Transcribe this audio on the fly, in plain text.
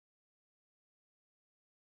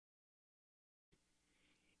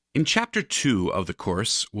In Chapter 2 of the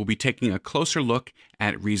course, we'll be taking a closer look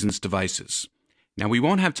at Reason's devices. Now, we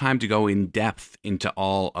won't have time to go in depth into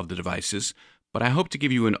all of the devices, but I hope to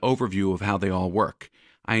give you an overview of how they all work.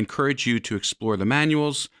 I encourage you to explore the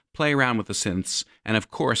manuals, play around with the synths, and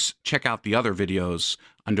of course, check out the other videos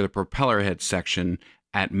under the Propeller Head section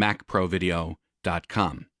at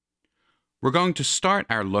macprovideo.com. We're going to start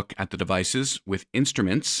our look at the devices with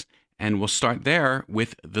instruments, and we'll start there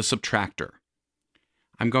with the Subtractor.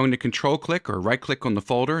 I'm going to control-click or right-click on the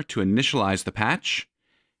folder to initialize the patch,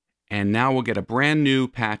 and now we'll get a brand new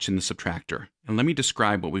patch in the Subtractor. And let me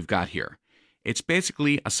describe what we've got here. It's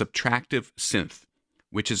basically a subtractive synth,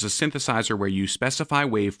 which is a synthesizer where you specify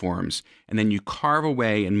waveforms and then you carve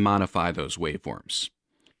away and modify those waveforms.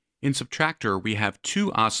 In Subtractor, we have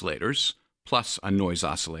two oscillators plus a noise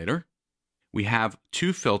oscillator. We have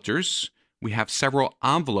two filters. We have several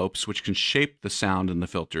envelopes which can shape the sound in the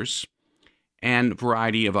filters, and a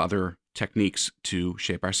variety of other techniques to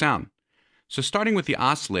shape our sound. So starting with the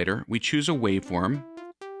oscillator, we choose a waveform.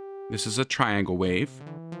 This is a triangle wave.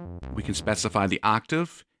 We can specify the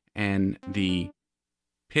octave and the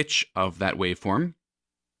pitch of that waveform.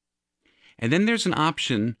 And then there's an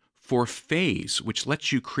option for phase, which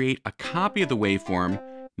lets you create a copy of the waveform,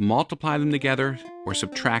 multiply them together, or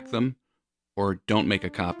subtract them, or don't make a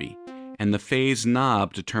copy. And the phase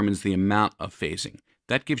knob determines the amount of phasing.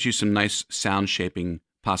 That gives you some nice sound shaping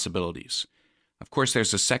possibilities. Of course,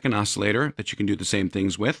 there's a second oscillator that you can do the same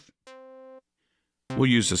things with. We'll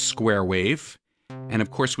use a square wave. And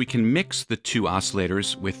of course, we can mix the two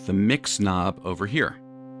oscillators with the mix knob over here.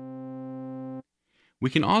 We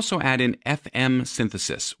can also add in FM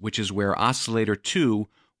synthesis, which is where oscillator 2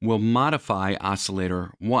 will modify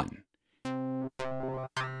oscillator 1.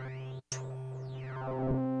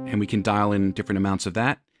 And we can dial in different amounts of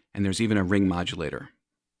that, and there's even a ring modulator.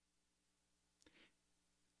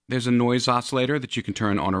 There's a noise oscillator that you can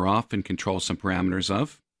turn on or off and control some parameters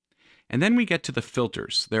of. And then we get to the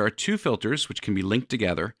filters. There are two filters which can be linked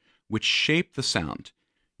together, which shape the sound.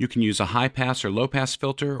 You can use a high pass or low pass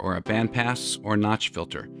filter, or a band pass or notch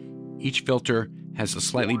filter. Each filter has a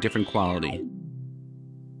slightly different quality.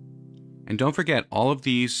 And don't forget, all of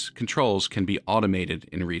these controls can be automated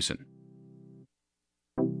in Reason.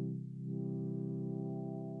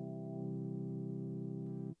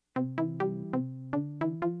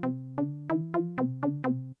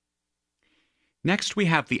 Next, we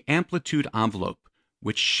have the amplitude envelope,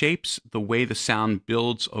 which shapes the way the sound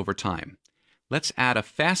builds over time. Let's add a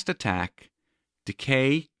fast attack,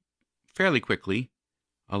 decay fairly quickly,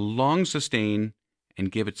 a long sustain,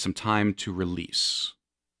 and give it some time to release.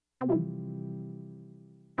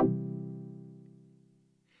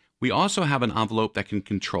 We also have an envelope that can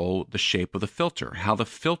control the shape of the filter, how the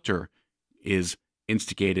filter is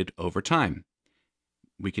instigated over time.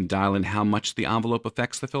 We can dial in how much the envelope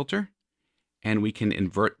affects the filter, and we can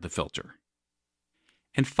invert the filter.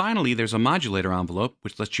 And finally, there's a modulator envelope,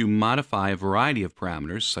 which lets you modify a variety of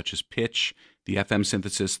parameters, such as pitch, the FM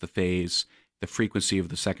synthesis, the phase, the frequency of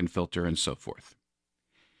the second filter, and so forth.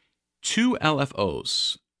 Two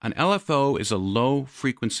LFOs. An LFO is a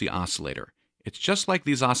low-frequency oscillator. It's just like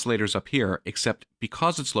these oscillators up here, except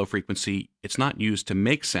because it's low frequency, it's not used to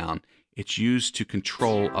make sound, it's used to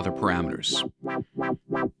control other parameters.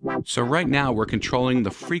 So right now we're controlling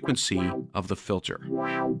the frequency of the filter.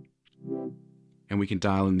 And we can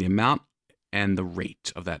dial in the amount and the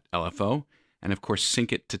rate of that LFO, and of course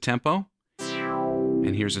sync it to tempo.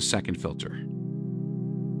 And here's a second filter.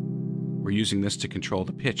 We're using this to control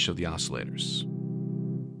the pitch of the oscillators.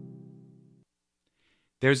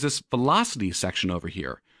 There's this velocity section over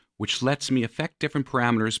here, which lets me affect different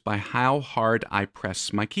parameters by how hard I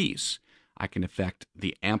press my keys. I can affect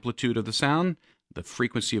the amplitude of the sound, the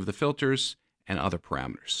frequency of the filters, and other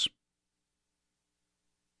parameters.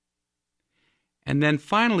 And then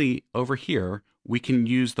finally, over here, we can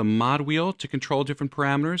use the mod wheel to control different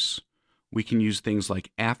parameters. We can use things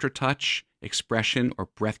like aftertouch, expression, or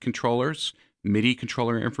breath controllers, MIDI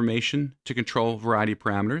controller information to control a variety of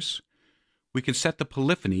parameters. We can set the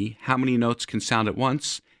polyphony, how many notes can sound at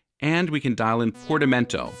once, and we can dial in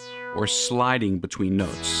portamento, or sliding between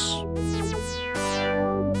notes.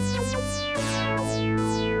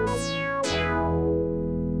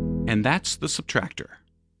 And that's the Subtractor.